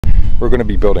we're going to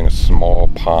be building a small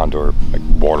pond or like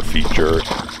water feature.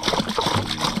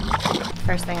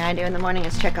 First thing I do in the morning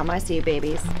is check on my seed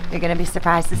babies. You're going to be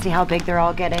surprised to see how big they're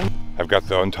all getting. I've got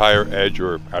the entire edge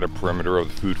or outer perimeter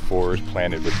of the food forest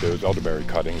planted with those elderberry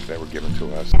cuttings that were given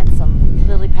to us. And some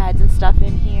lily pads and stuff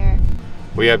in here.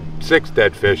 We had 6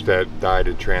 dead fish that died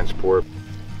in transport.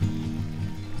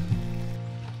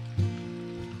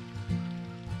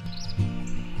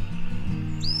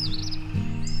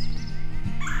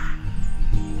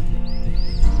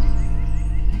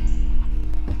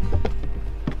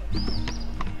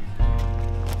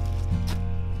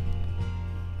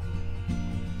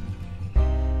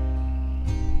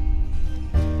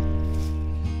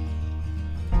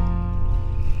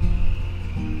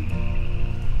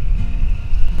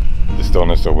 The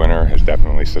stillness of winter has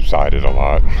definitely subsided a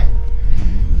lot.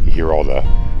 You hear all the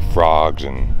frogs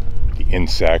and the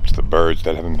insects, the birds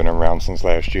that haven't been around since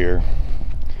last year.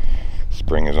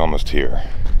 Spring is almost here.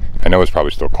 I know it's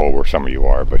probably still cold where some of you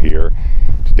are, but here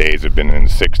the days have been in the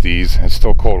 60s. It's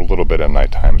still cold a little bit at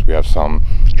night times. We have some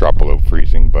drop below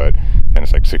freezing, but then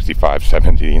it's like 65,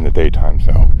 70 in the daytime,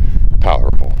 so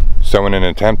tolerable. So in an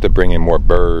attempt to bring in more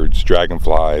birds,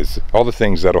 dragonflies, all the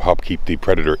things that'll help keep the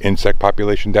predator insect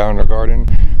population down in our garden,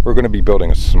 we're going to be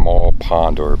building a small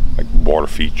pond or like water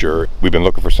feature. We've been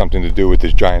looking for something to do with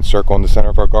this giant circle in the center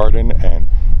of our garden and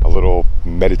a little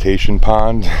meditation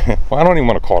pond. Well, I don't even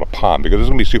want to call it a pond because it's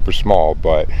going to be super small,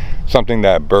 but something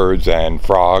that birds and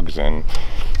frogs and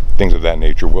things of that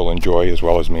nature will enjoy, as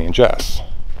well as me and Jess.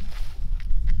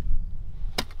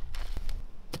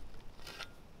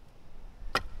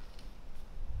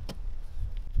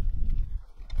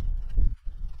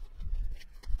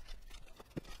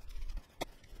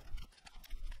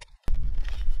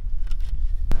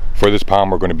 For this pond,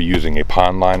 we're going to be using a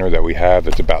pond liner that we have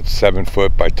that's about 7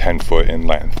 foot by 10 foot in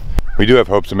length. We do have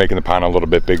hopes of making the pond a little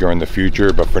bit bigger in the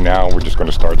future, but for now, we're just going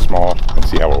to start small and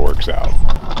see how it works out.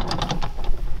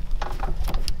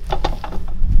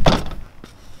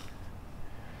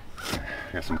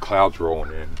 Got some clouds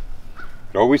rolling in.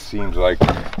 It always seems like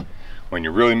when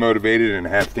you're really motivated and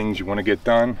have things you want to get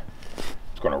done,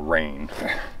 it's going to rain.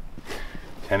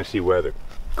 Tennessee weather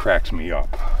cracks me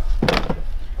up.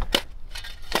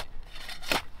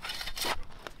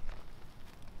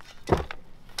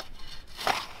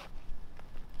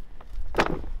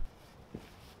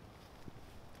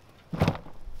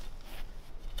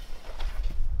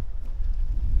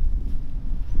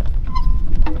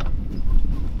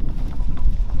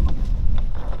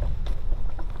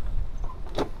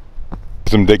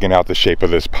 As I'm digging out the shape of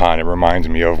this pond, it reminds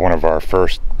me of one of our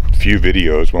first few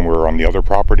videos when we were on the other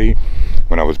property,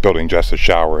 when I was building just a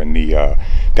shower in the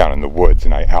down in the woods,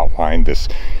 and I outlined this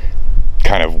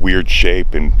kind of weird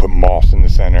shape and put moss in the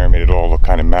center, made it all look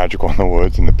kind of magical in the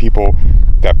woods. And the people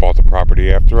that bought the property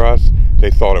after us,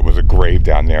 they thought it was a grave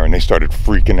down there and they started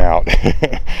freaking out.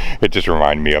 It just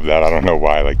reminded me of that. I don't know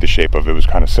why, like the shape of it was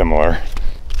kind of similar.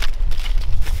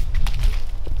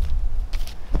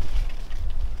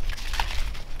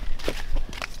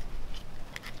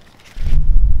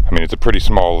 I mean, it's a pretty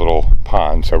small little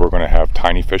pond, so we're going to have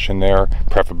tiny fish in there,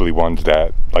 preferably ones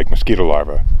that like mosquito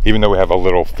larvae. Even though we have a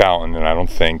little fountain, and I don't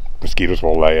think mosquitoes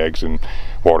will lay eggs in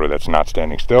water that's not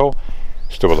standing still,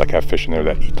 still would like to have fish in there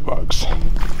that eat the bugs.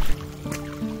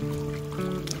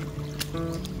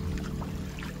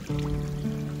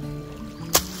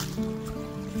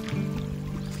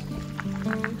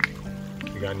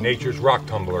 We got nature's rock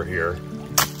tumbler here.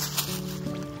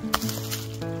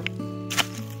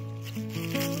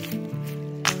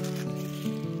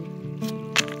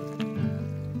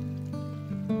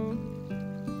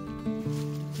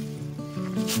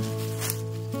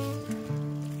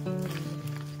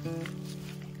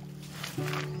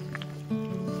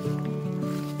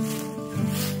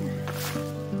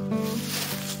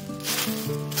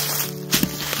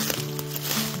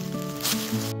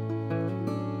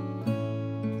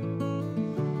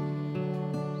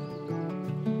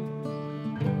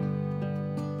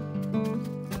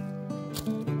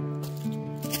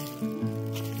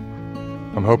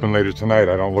 I'm hoping later tonight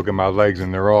I don't look at my legs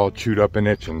and they're all chewed up and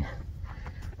itching.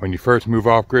 When you first move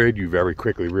off grid, you very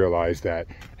quickly realize that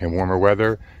in warmer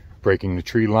weather, breaking the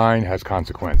tree line has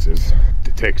consequences.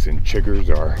 The ticks and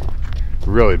chiggers are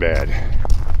really bad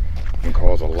and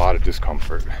cause a lot of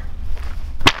discomfort.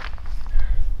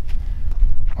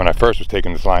 When I first was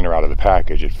taking this liner out of the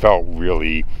package, it felt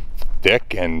really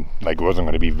thick and like it wasn't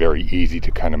going to be very easy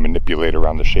to kind of manipulate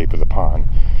around the shape of the pond.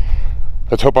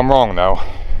 Let's hope I'm wrong though.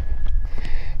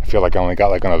 I feel like I only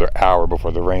got like another hour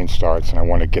before the rain starts, and I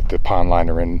want to get the pond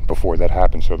liner in before that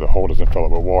happens so the hole doesn't fill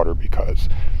up with water, because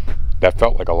that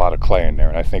felt like a lot of clay in there,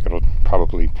 and I think it'll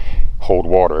probably hold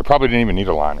water. It probably didn't even need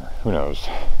a liner. Who knows?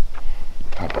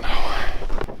 I don't know.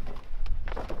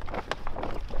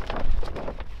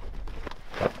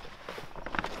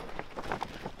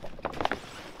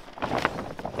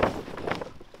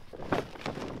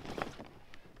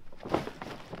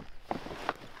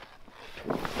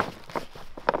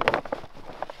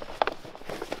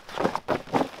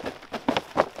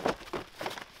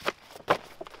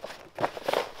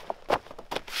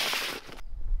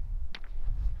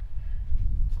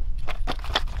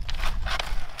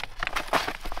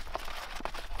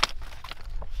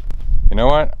 You know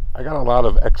what? I got a lot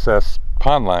of excess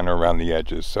pond liner around the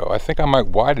edges, so I think I might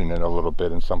widen it a little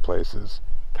bit in some places.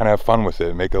 Kind of have fun with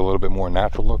it, make it a little bit more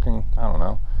natural looking. I don't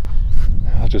know.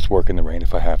 I'll just work in the rain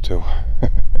if I have to.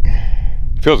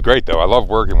 It feels great though. I love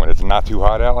working when it's not too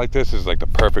hot out like this. This is like the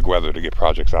perfect weather to get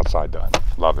projects outside done.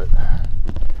 Love it.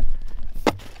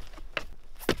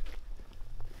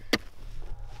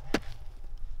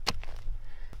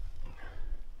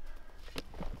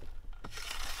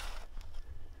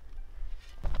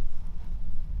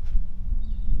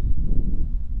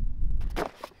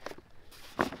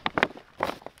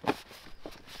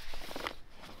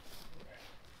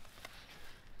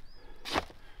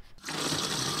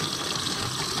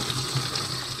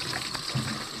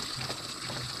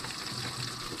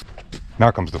 Now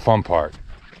comes the fun part,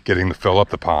 getting to fill up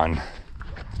the pond.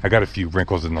 I got a few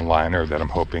wrinkles in the liner that I'm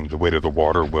hoping the weight of the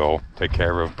water will take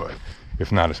care of, but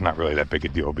if not, it's not really that big a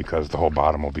deal because the whole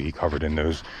bottom will be covered in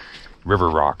those river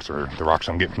rocks, or the rocks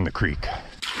I'm getting from the creek.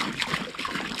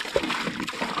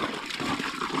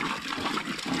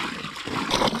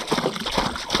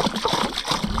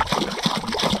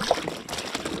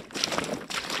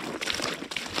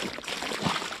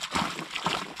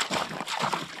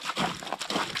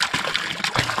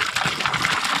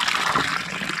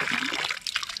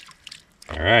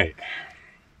 All right,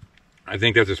 I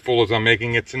think that's as full as I'm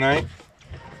making it tonight.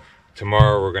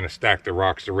 Tomorrow we're going to stack the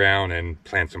rocks around and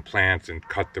plant some plants and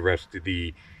cut the rest of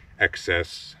the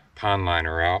excess pond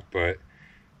liner out, but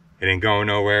it ain't going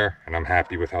nowhere, and I'm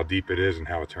happy with how deep it is and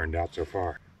how it turned out so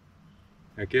far.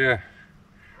 Heck yeah,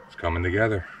 it's coming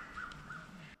together.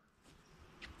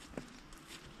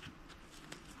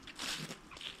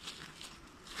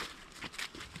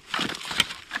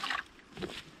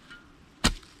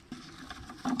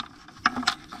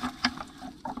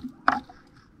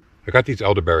 I got these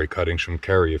elderberry cuttings from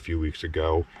Kerry a few weeks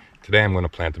ago. Today I'm going to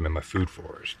plant them in my food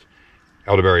forest.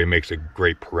 Elderberry makes a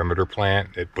great perimeter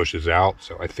plant. It bushes out,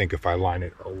 so I think if I line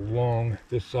it along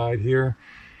this side here,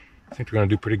 I think we're going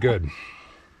to do pretty good.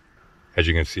 As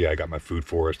you can see, I got my food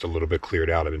forest a little bit cleared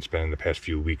out. I've been spending the past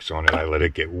few weeks on it. I let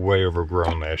it get way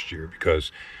overgrown last year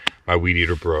because my weed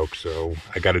eater broke, so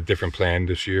I got a different plan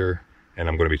this year, and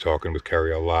I'm going to be talking with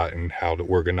Kerry a lot and how to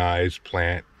organize,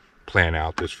 plan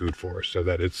out this food forest so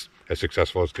that it's as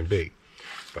successful as can be.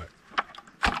 But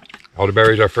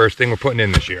elderberry is our first thing we're putting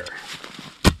in this year.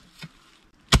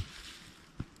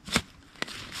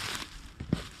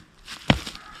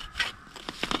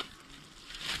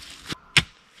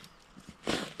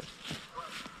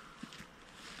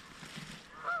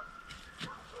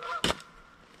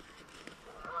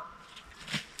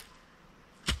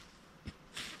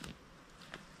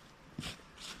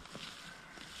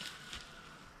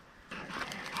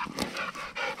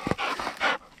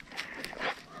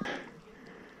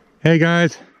 Hey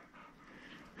guys.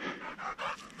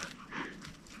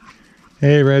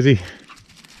 Hey Rezzy.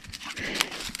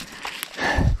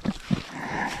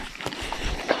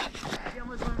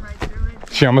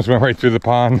 She almost went right through the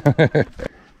pond. What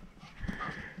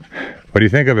do you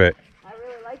think of it? I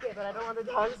really like it, but I don't want the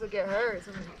dogs to get hurt.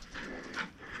 So...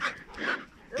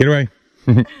 Get away.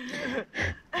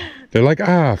 They're like,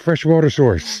 fresh water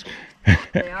source.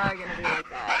 They are going to be like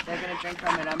that. They're going to drink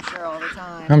from it, I'm sure, all the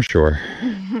time. I'm sure.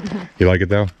 You like it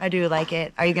though? I do like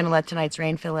it. Are you going to let tonight's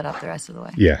rain fill it up the rest of the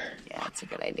way? Yeah. Yeah, it's a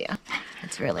good idea.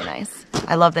 It's really nice.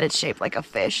 I love that it's shaped like a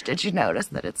fish. Did you notice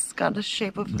that it's got the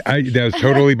shape of a fish? That was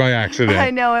totally by accident.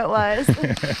 I know it was.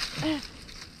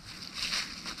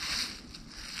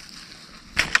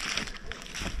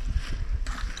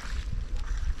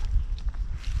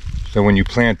 So when you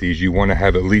plant these, you want to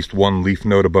have at least one leaf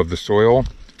node above the soil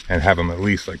and have them at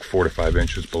least like 4 to 5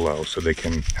 inches below so they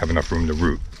can have enough room to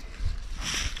root.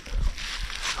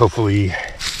 Hopefully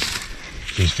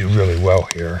these do really well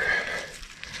here.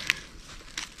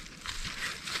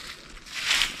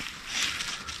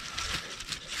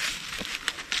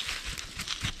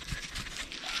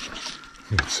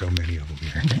 Got so many of them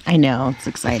here. I know, it's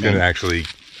exciting. It's going to actually,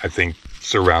 I think,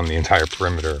 surround the entire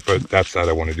perimeter, but that side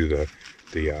I want to do the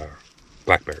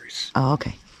blackberries. Oh,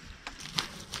 okay.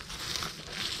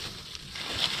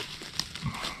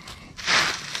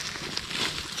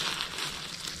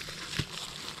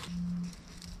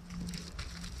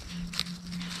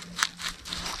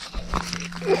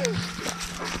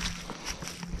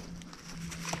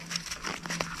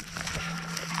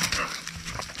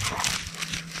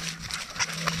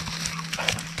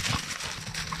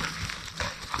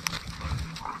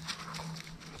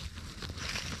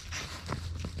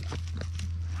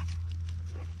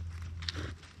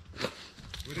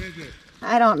 What is it?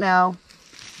 I don't know.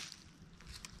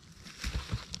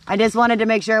 I just wanted to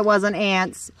make sure it wasn't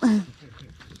ants. I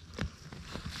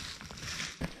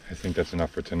think that's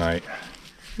enough for tonight.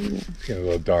 Yeah. It's getting a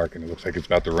little dark and it looks like it's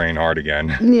about to rain hard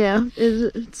again. Yeah,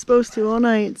 it's supposed to all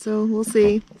night, so we'll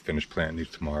see. We'll finish planting these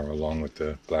tomorrow along with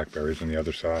the blackberries on the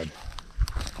other side.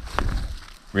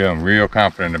 I'm real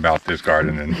confident about this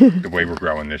garden and the way we're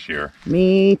growing this year.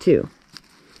 Me too.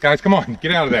 Guys, come on,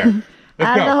 get out of there. Let's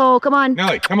Out go. of the hole, come on.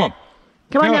 Nelly, come on.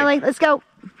 Come on, Nelly, let's go.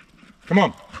 Come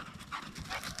on.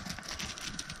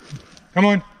 Come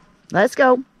on. Let's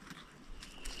go.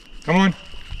 Come on.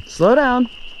 Slow down.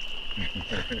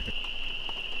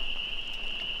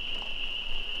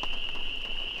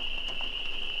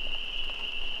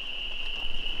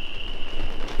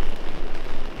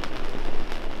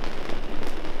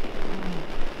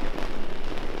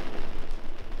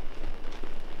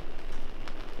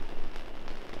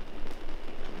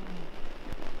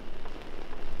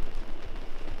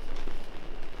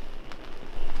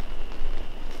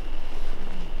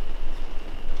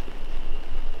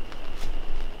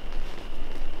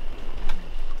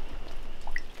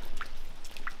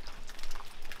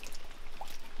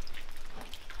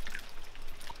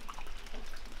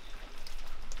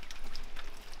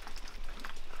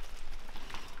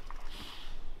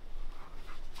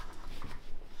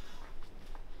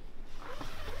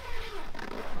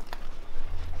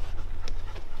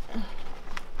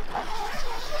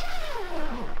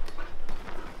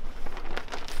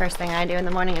 First thing I do in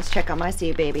the morning is check on my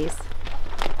seed babies.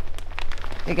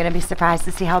 You're gonna be surprised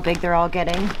to see how big they're all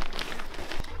getting.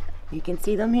 You can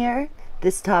see them here.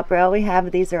 This top row we have,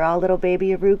 these are all little baby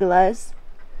arugulas.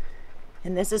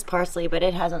 And this is parsley, but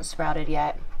it hasn't sprouted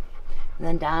yet. And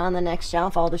then down on the next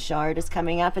shelf, all the chard is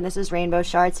coming up, and this is rainbow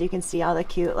chard, so you can see all the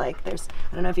cute, like there's,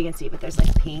 I don't know if you can see, but there's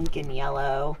like pink and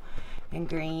yellow and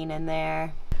green in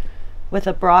there. With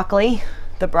the broccoli,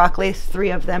 three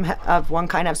of them of one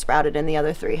kind have sprouted and the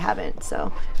other three haven't,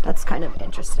 so that's kind of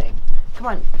interesting. Come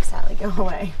on, Sally, go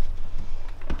away.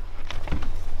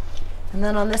 And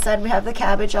then on this side we have the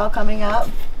cabbage all coming up.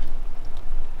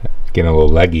 It's getting a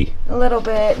little leggy. A little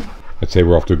bit. I'd say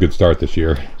we're off to a good start this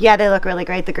year. Yeah, they look really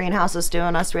great. The greenhouse is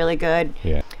doing us really good.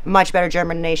 Yeah. Much better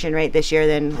germination rate this year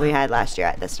than we had last year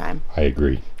at this time. I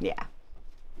agree. Yeah.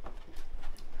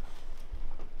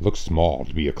 Looks small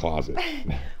to be a closet.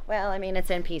 Well, I mean,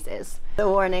 it's in pieces. The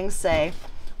warnings say,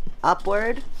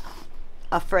 upward,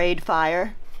 afraid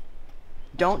fire,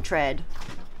 don't tread,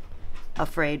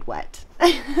 afraid wet.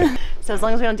 So as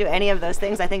long as we don't do any of those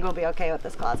things, I think we'll be okay with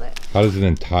this closet. How does an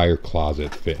entire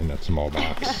closet fit in that small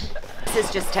box? This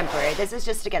is just temporary. This is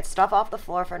just to get stuff off the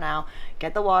floor for now,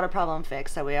 get the water problem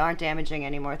fixed so we aren't damaging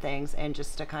any more things, and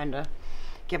just to kind of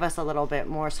give us a little bit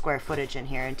more square footage in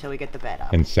here until we get the bed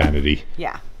up. Insanity.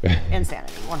 Yeah,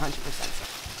 insanity,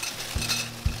 100%.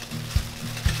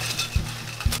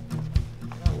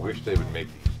 I wish they would make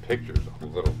these pictures a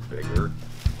little bigger.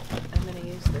 I'm going to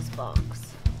use this box.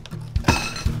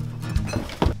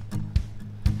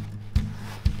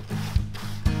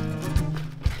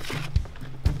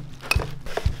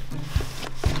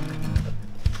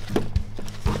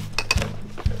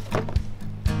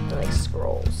 They're like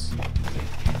scrolls.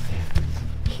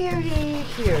 Hear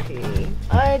ye,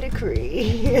 I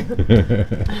decree.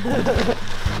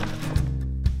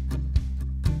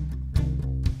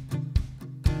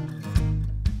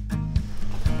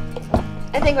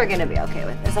 I think we're gonna be okay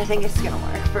with this. I think it's gonna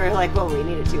work for like what we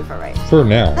need it to for right now. For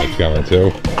now, it's going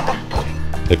to.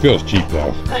 Yeah. It feels cheap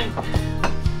though.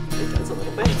 It does a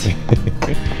little bit.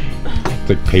 It's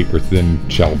like paper thin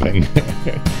shelving. I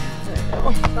know.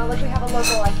 Not like we have a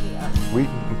local IKEA.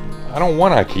 I don't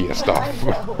want IKEA stuff.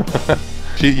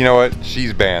 You know what?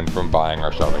 She's banned from buying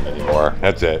our shelving anymore.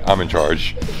 That's it. I'm in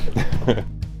charge.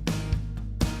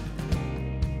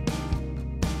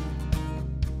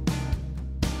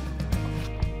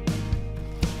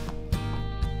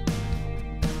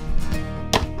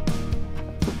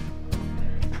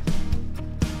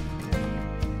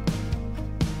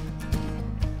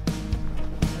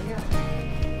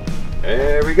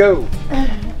 There we go.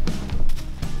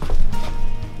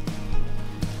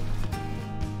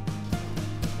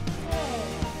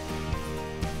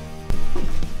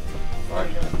 before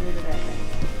we go through the bedroom.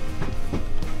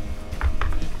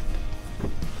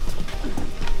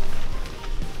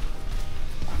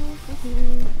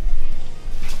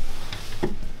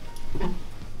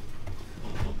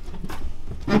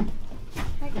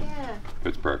 Heck yeah.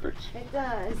 It's perfect. It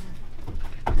does.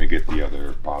 Let me get the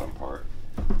other bottom part.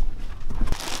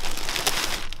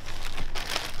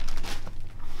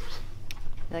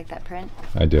 You like that print?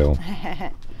 I do.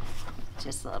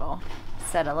 Just a little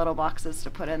set of little boxes to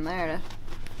put in there to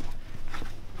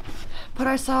put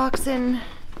our socks in.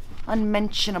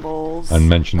 Unmentionables.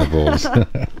 Unmentionables.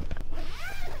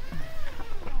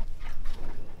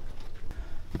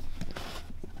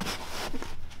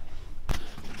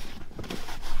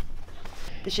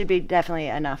 This should be definitely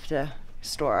enough to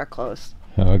store our clothes.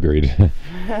 Oh, agreed.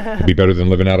 It'd be better than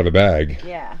living out of a bag.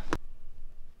 Yeah.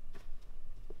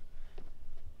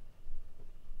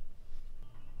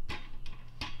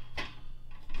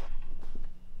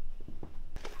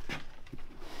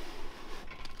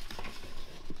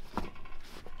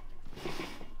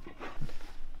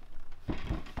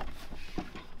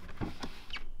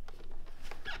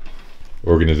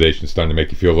 Organization's starting to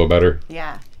make you feel a little better.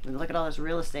 Yeah. Look at all this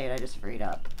real estate I just freed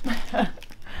up.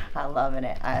 I'm loving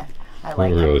it. I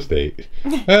like real estate.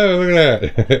 Oh, look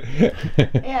at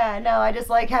that. Yeah, no, I just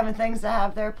like having things to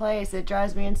have their place. It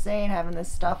drives me insane having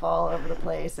this stuff all over the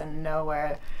place and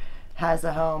nowhere has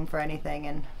a home for anything,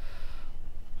 and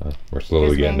we're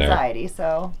slowly getting there. Anxiety,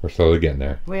 so we're slowly getting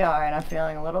there. We are, and I'm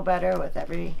feeling a little better with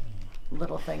every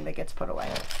little thing that gets put away.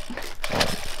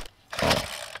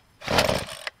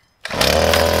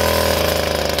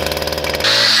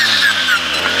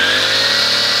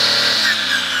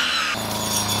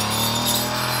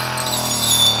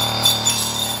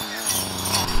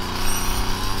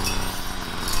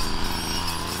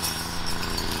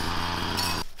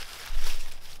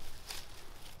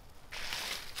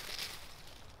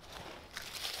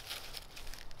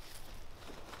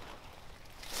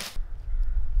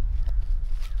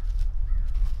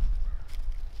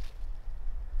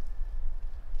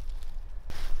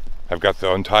 I've got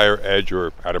the entire edge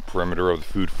or outer perimeter of the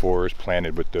food forest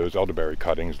planted with those elderberry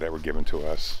cuttings that were given to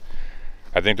us.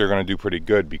 I think they're going to do pretty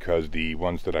good because the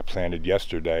ones that I planted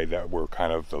yesterday that were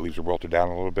kind of, the leaves are wilted down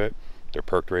a little bit, they're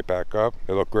perked right back up.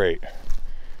 They look great.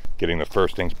 Getting the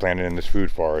first things planted in this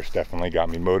food forest definitely got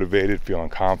me motivated, feeling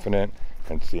confident,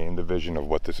 and seeing the vision of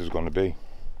what this is going to be.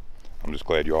 I'm just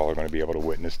glad you all are going to be able to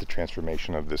witness the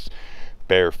transformation of this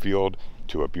bare field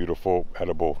to a beautiful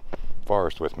edible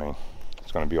forest with me.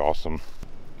 It's going to be awesome.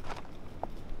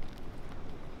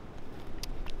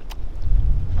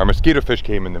 Our mosquito fish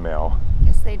came in the mail.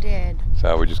 Yes, they did.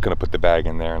 So we're just going to put the bag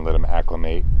in there and let them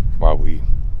acclimate while we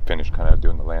finish kind of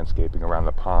doing the landscaping around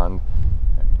the pond.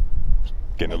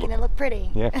 And making it look pretty.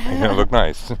 Yeah, making it look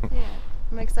nice. Yeah,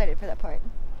 I'm excited for that part.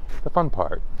 The fun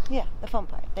part. Yeah, the fun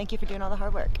part. Thank you for doing all the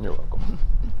hard work. You're welcome.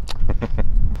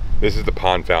 This is the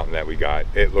pond fountain that we got.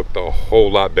 It looked a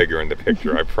whole lot bigger in the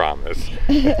picture, I promise.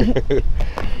 I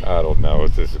don't know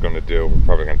what this is going to do. We're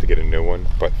probably going to have to get a new one,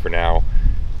 but for now,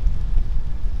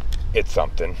 it's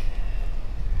something.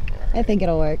 I think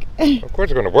it'll work. Of course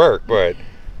it's going to work, but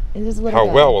how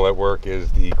well will it work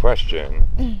is the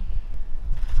question.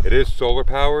 It is solar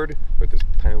powered with this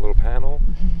tiny little panel.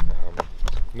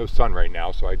 No sun right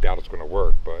now, so I doubt it's going to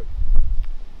work, but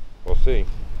we'll see.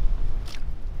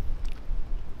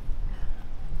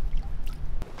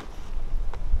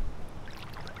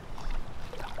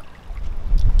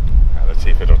 Now, let's see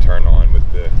if it'll turn on with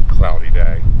the cloudy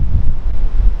day.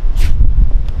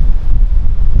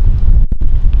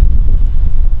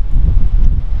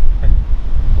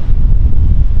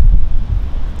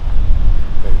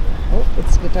 Oh,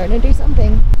 it's starting to do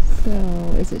something. So,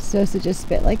 is it supposed to just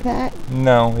spit like that?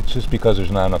 No, it's just because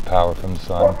there's not enough power from the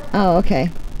sun. Oh,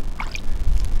 okay.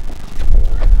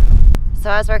 So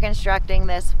as we're constructing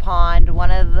this pond, one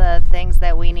of the things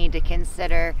that we need to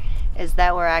consider is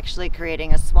that we're actually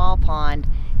creating a small pond,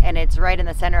 and it's right in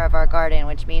the center of our garden,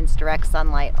 which means direct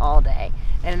sunlight all day.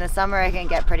 And in the summer it can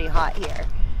get pretty hot here.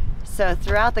 So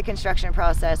throughout the construction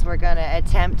process, we're going to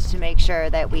attempt to make sure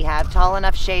that we have tall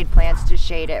enough shade plants to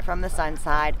shade it from the sun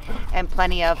side, and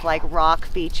plenty of like rock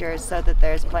features so that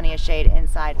there's plenty of shade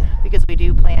inside, because we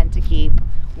do plan to keep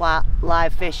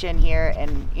live fish in here.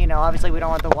 And you know, obviously we don't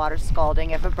want the water scalding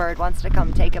if a bird wants to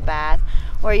come take a bath,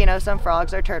 or you know, some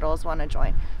frogs or turtles want to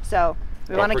join. So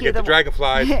we want to keep the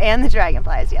dragonflies and the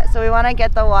dragonflies. Yeah, so we want to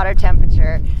get the water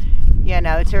temperature, you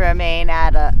know, to remain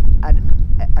at a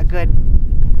good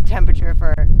temperature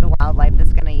for the wildlife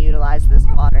that's going to utilize this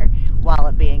water while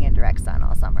it being in direct sun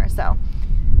all summer. So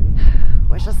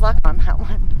wish us luck on that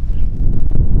one.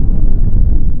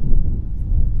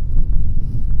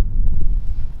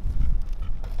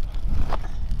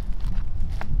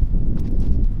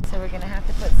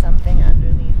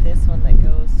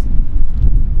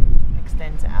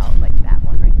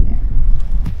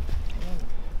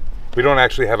 We don't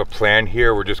actually have a plan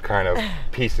here. We're just kind of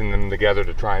piecing them together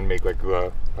to try and make like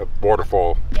a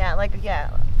waterfall. Yeah, like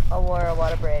a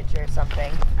water bridge or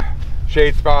something.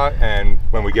 Shade spot, and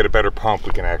when we get a better pump,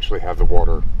 we can actually have the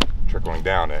water trickling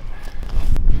down it.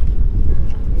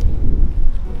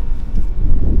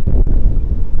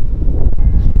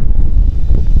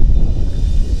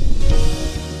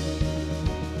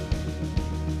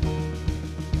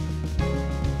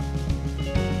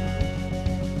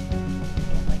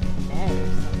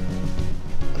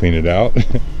 Clean it out. We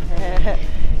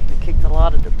kicked a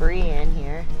lot of debris in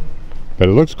here. But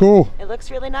it looks cool. It looks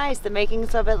really nice. The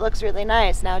makings of it looks really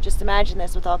nice. Now just imagine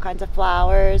this with all kinds of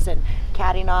flowers and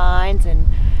catty nines and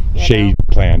shade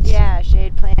plants. Yeah,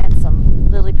 shade plants,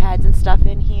 some lily pads and stuff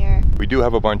in here. We do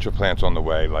have a bunch of plants on the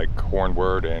way, like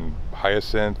hornwort and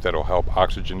hyacinth, that'll help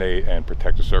oxygenate and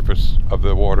protect the surface of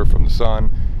the water from the sun.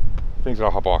 Things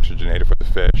that'll help oxygenate it for the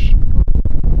fish.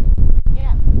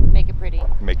 Yeah, make it pretty.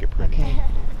 Make it pretty. Okay.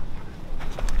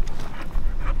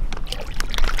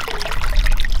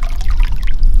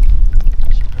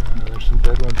 There's some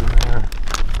dead ones in there.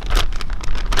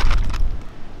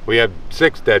 We had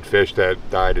 6 dead fish that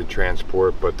died in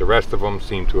transport, but the rest of them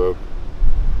seem to have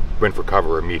went for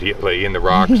cover immediately in the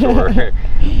rocks or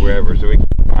wherever, so we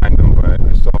can't find them, but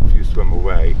I saw a few swim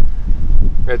away.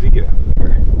 As you get out of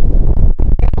there.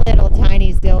 Little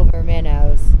tiny silver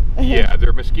minnows. Yeah,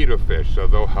 they're mosquito fish, so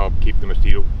they'll help keep the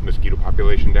mosquito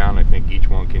population down. I think each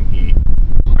one can eat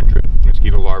 100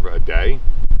 mosquito larvae a day.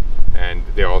 And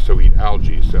they also eat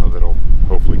algae, so that'll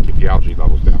hopefully keep the algae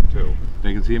levels down too.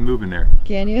 You can see them moving there.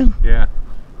 Can you? Yeah,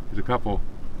 there's a couple.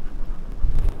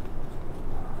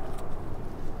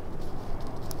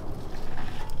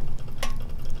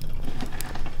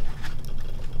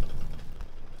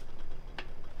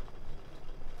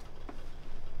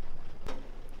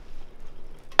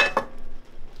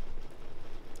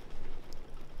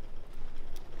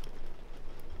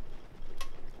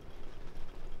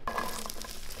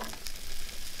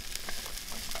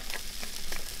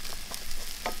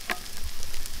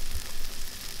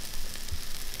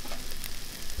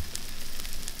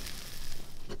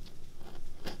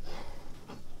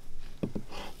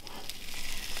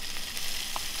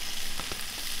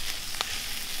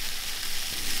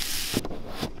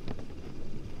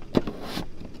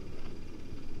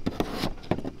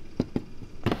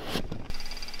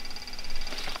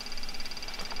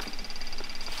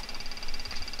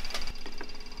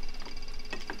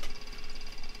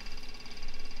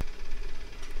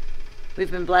 We've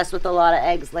been blessed with a lot of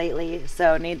eggs lately,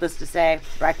 so needless to say,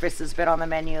 breakfast has been on the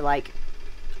menu like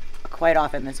quite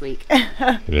often this week.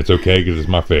 And it's okay because it's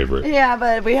my favorite. Yeah,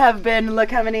 but we have been, look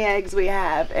how many eggs we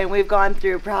have, and we've gone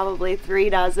through probably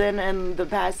 3 dozen in the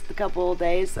past couple of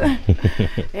days.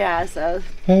 Yeah, so.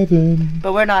 Heaven.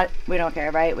 But we don't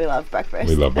care, right? We love breakfast.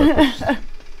 We love breakfast.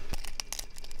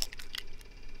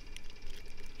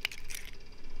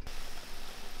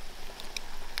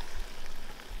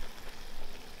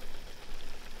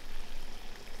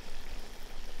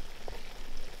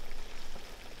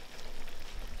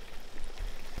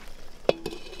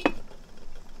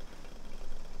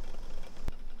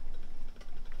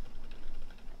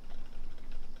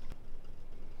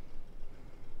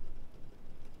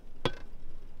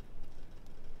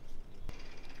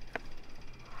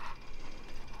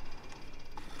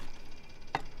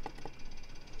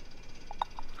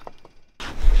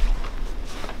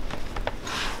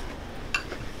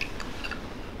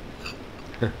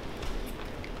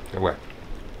 What?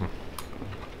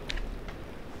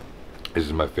 This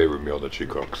is my favorite meal that she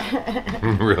cooks.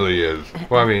 It really is.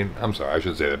 Well, I mean, I'm sorry, I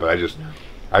shouldn't say that, but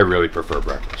I really prefer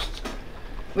breakfast.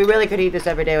 We really could eat this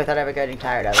every day without ever getting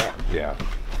tired of it. Yeah.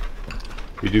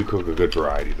 We do cook a good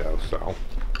variety though, so.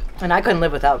 And I couldn't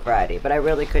live without variety, but I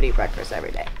really could eat breakfast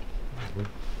every day.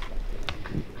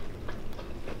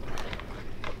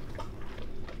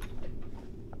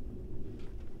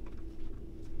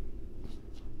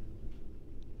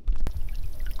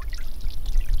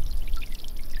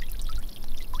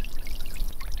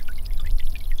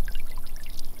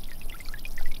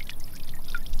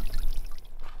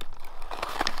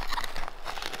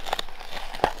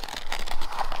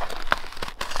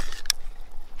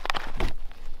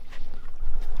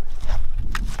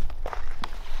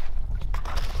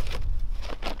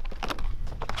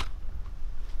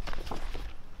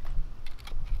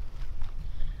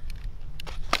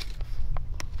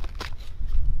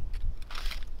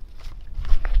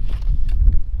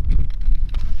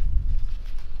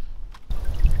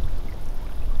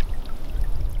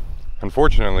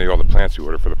 Unfortunately, all the plants we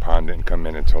ordered for the pond didn't come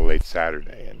in until late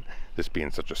Saturday, and this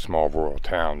being such a small rural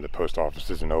town, the post office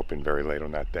isn't open very late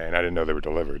on that day, and I didn't know they were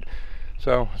delivered.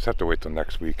 So I just have to wait till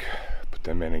next week, put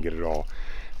them in and get it all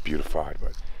beautified.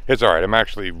 But it's all right. I'm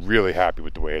actually really happy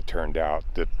with the way it turned out.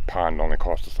 The pond only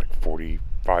cost us like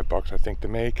 45 bucks, I think, to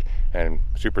make, and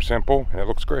super simple, and it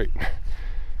looks great. It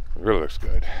really looks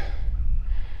good.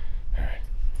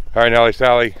 All right, Nellie,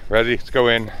 Sally, ready? Let's go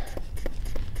in.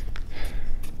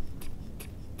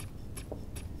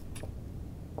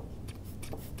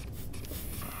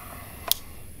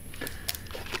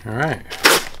 All right.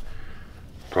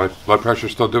 Blood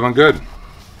pressure's still doing good.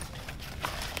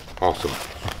 Awesome.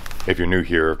 If you're new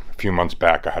here, a few months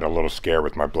back I had a little scare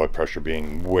with my blood pressure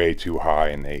being way too high,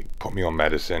 and they put me on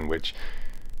medicine, which,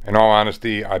 in all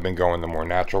honesty, I've been going the more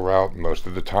natural route most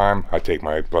of the time. I take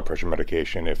my blood pressure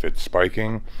medication if it's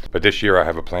spiking, but this year I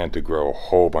have a plan to grow a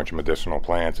whole bunch of medicinal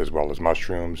plants as well as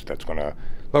mushrooms that's going to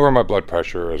lower my blood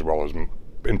pressure as well as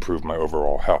improve my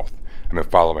overall health. I've been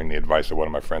following the advice of one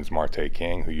of my friends, Marte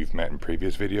King, who you've met in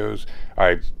previous videos.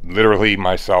 I literally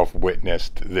myself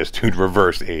witnessed this dude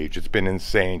reverse age. It's been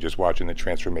insane just watching the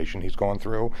transformation he's gone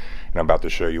through, and I'm about to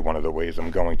show you one of the ways I'm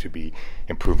going to be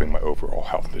improving my overall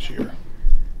health this year.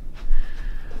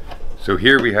 So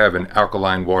here we have an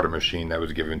alkaline water machine that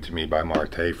was given to me by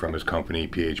Marte from his company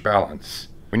pH Balance.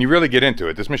 When you really get into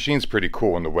it, this machine's pretty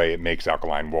cool in the way it makes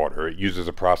alkaline water. It uses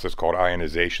a process called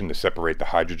ionization to separate the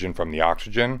hydrogen from the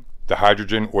oxygen. The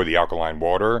hydrogen, or the alkaline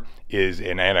water, is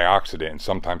an antioxidant and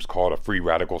sometimes called a free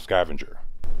radical scavenger.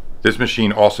 This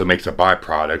machine also makes a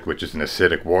byproduct, which is an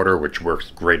acidic water, which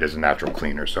works great as a natural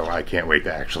cleaner. So I can't wait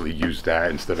to actually use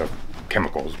that instead of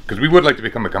chemicals, because we would like to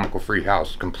become a chemical-free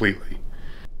house completely.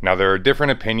 Now, there are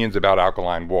different opinions about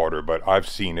alkaline water, but I've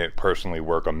seen it personally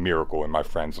work a miracle in my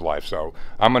friend's life. So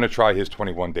I'm going to try his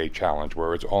 21-day challenge,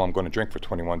 where it's all I'm going to drink for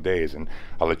 21 days, and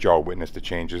I'll let y'all witness the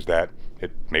changes that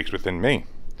it makes within me.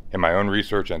 In my own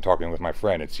research and talking with my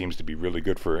friend, it seems to be really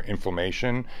good for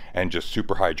inflammation and just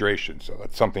super hydration. So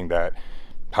that's something that,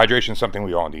 hydration is something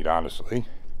we all need, honestly.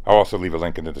 I'll also leave a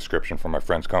link in the description for my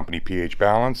friend's company, pH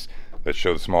Balance. Let's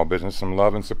show the small business some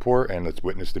love and support, and let's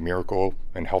witness the miracle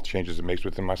and health changes it makes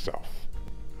within myself.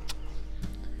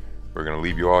 We're going to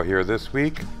leave you all here this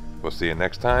week. We'll see you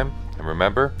next time. And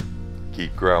remember,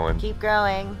 keep growing. Keep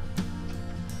growing.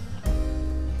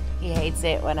 He hates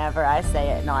it whenever I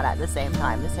say it not at the same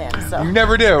time as him. So You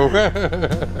never do.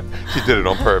 She did it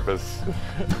on purpose.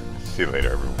 See you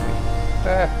later,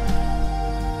 everyone.